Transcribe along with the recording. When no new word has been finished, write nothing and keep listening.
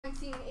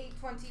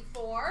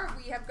2024,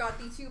 we have got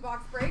the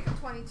 2-box break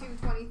of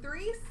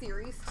 22-23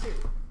 Series 2.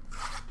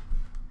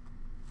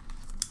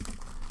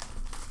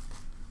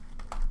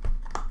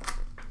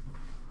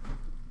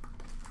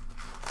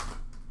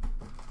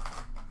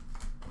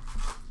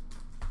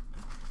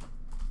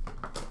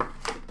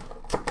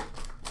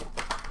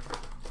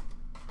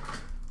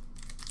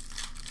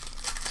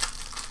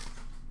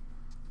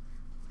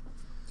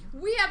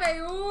 We have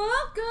a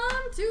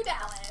welcome to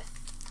Dallas.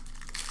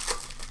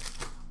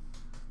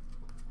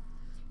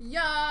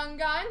 Young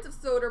Guns of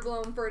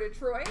Soderblom for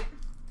Detroit.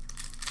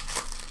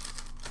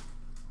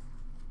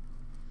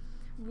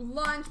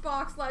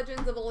 Lunchbox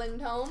Legends of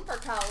Lindholm for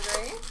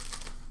Calgary.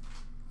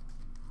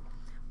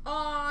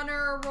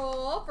 Honor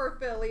Roll for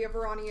Philly of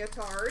Ronnie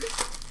Attard.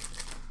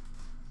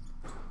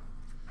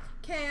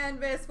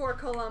 Canvas for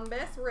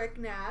Columbus, Rick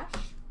Nash.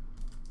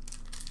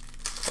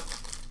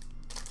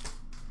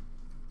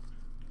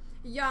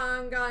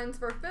 Young Guns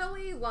for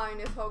Philly,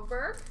 Linus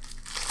Hogberg.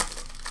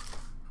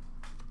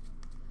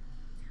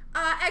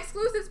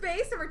 Exclusive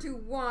space number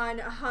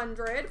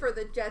 2/100 for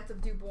the Jets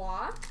of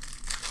Dubois.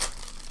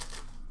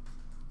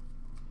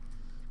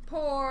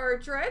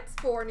 Portraits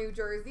for New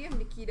Jersey of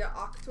Nikita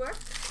Oktyuk.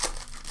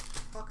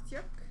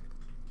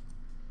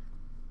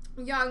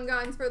 Young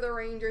Guns for the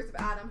Rangers of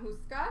Adam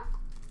Huska.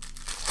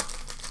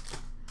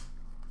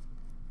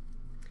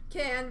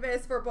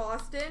 Canvas for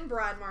Boston,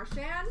 Brad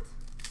Marchand.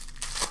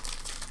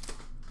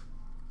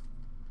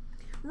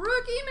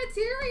 Rookie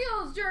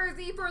Materials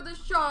jersey for the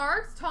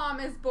Sharks,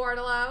 Thomas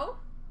Bordelot.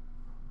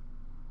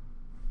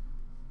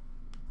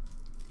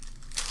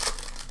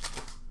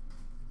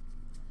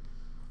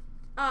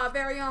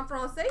 Variant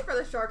Francais for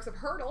the Sharks of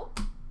Hurdle.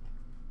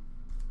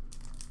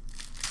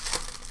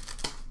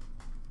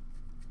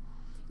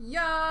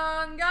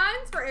 Young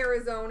Guns for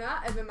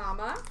Arizona of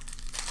Imama.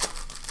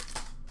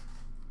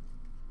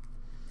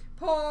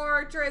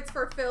 Portraits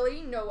for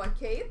Philly, Noah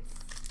Cates.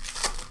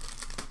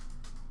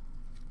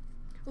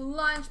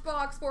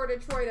 Lunchbox for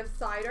Detroit of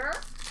Cider.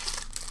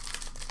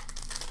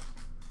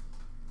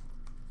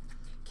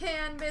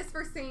 Canvas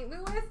for St.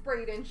 Louis,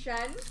 Braden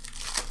Shen.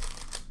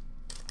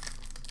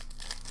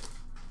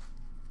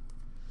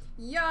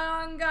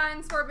 Young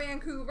Guns for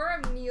Vancouver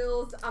of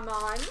Niels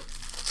Amon.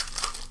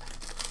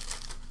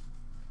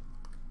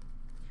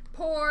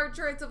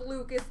 Portraits of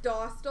Lucas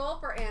Dostal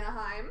for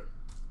Anaheim.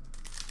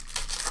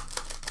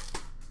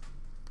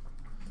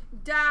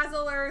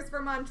 Dazzlers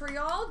for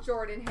Montreal,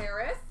 Jordan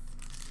Harris.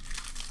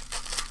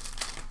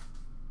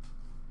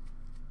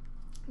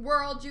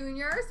 World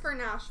Juniors for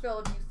Nashville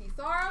of UC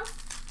Soros.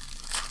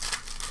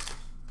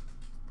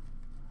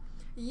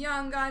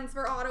 Young Guns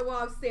for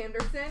Ottawa of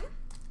Sanderson.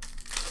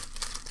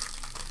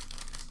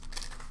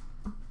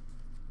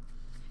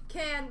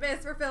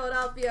 Canvas for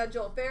Philadelphia,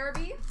 Joel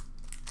Farabee.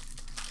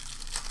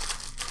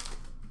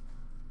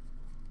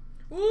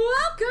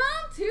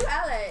 Welcome to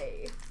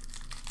LA.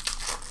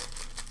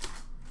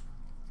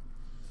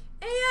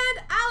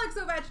 And Alex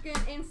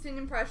Ovechkin instant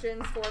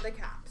impressions for the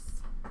Caps.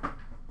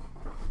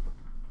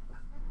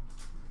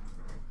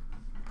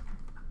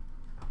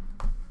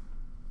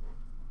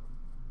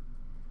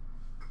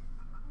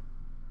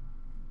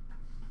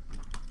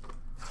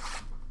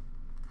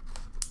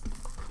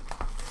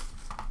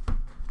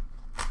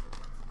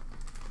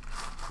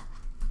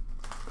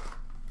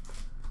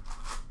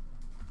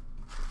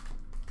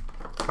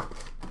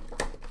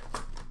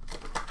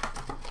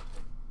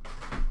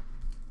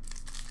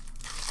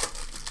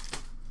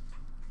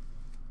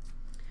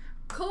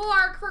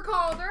 Clark for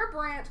Calder,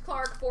 Brant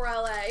Clark for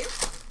LA.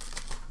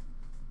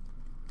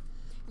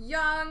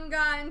 Young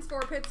Guns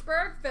for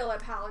Pittsburgh,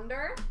 Philip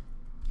Hallander.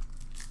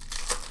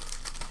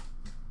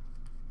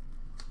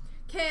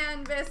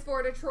 Canvas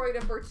for Detroit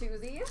of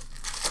Bertuzzi.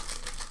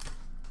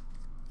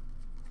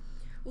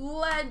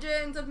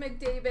 Legends of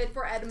McDavid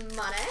for Ed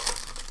Munich.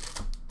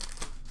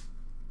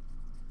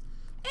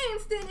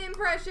 Instant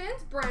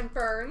Impressions, Brent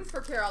Burns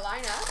for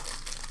Carolina.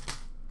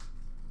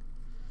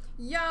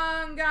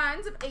 Young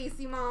Guns of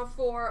Asimov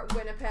for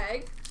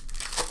Winnipeg.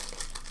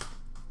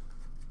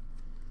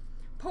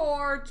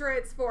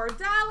 Portraits for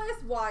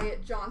Dallas,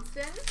 Wyatt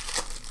Johnston.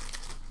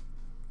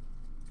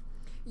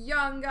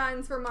 Young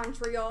Guns for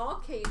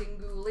Montreal, Caden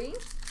Gooley.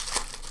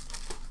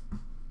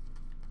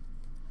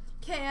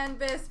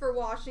 Canvas for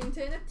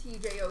Washington of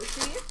TJ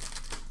Oshie.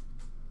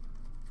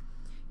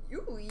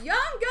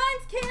 Young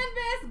Guns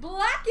Canvas,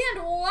 black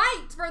and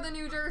white for the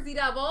New Jersey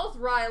Devils,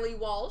 Riley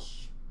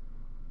Walsh.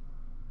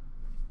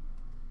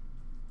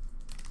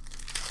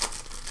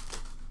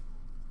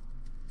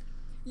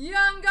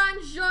 Young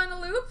Guns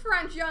Jean-Luc,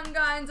 French Young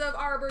Guns of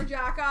Arbor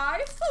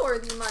Jackeye for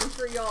the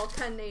Montreal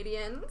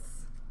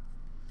Canadiens.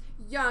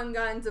 Young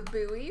Guns of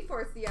Bowie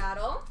for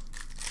Seattle.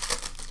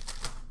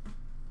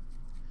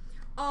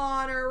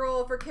 Honor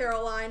Roll for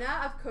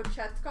Carolina of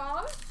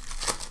Kochetkov.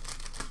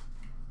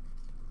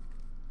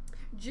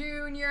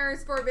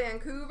 Juniors for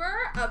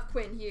Vancouver of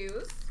Quinn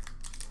Hughes.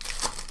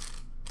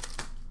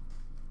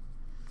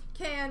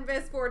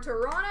 Canvas for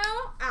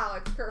Toronto,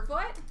 Alex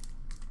Kerfoot.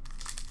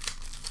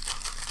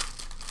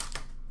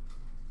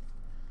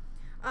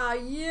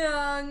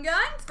 Young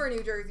Guns for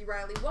New Jersey,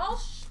 Riley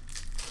Walsh.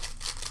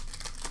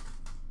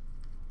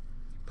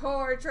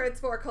 Portraits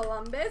for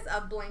Columbus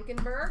of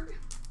Blankenberg.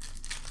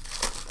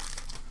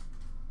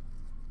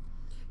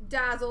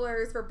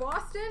 Dazzlers for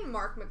Boston,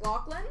 Mark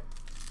McLaughlin.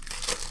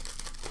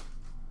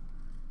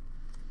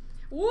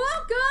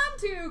 Welcome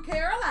to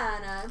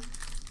Carolina.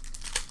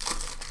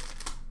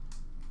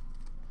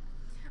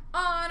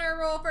 Honor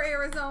Roll for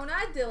Arizona,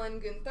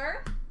 Dylan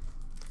Guenther.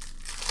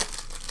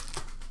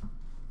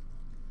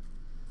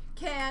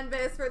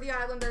 Canvas for the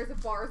Islanders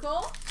of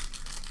Barzal.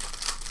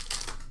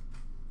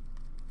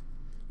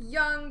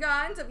 Young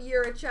Guns of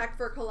Juracek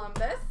for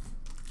Columbus.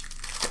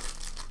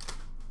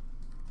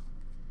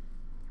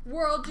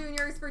 World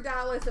Juniors for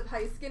Dallas of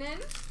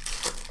Heiskanen.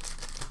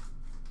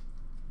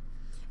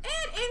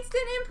 And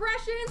Instant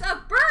Impressions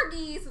of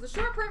Bergie. So the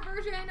short print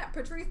version,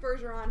 Patrice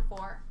Bergeron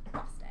for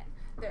Boston.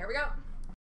 There we go.